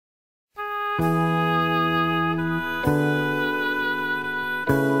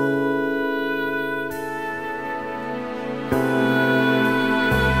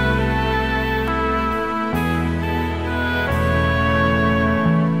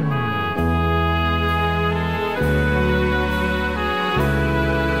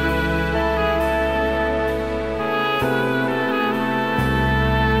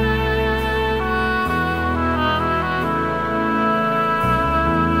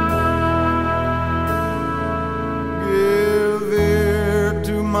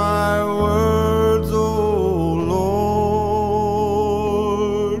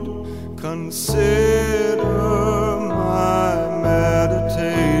Consider my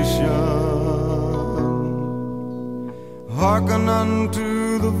meditation. Hearken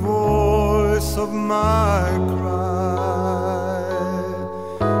unto the voice of my cry,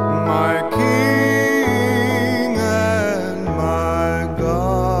 my King and my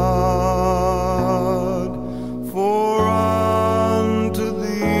God. For unto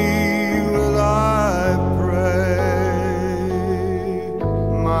thee will I pray.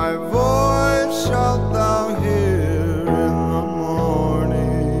 My voice shalt thou hear in the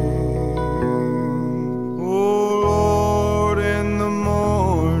morning. O Lord, in the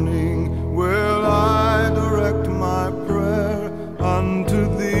morning will I direct my prayer unto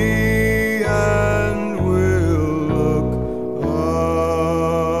thee, and will look up.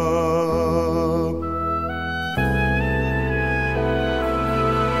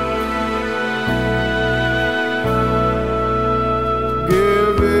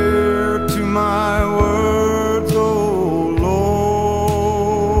 Give ear to my words, O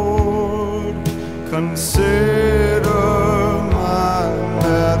Lord. Consider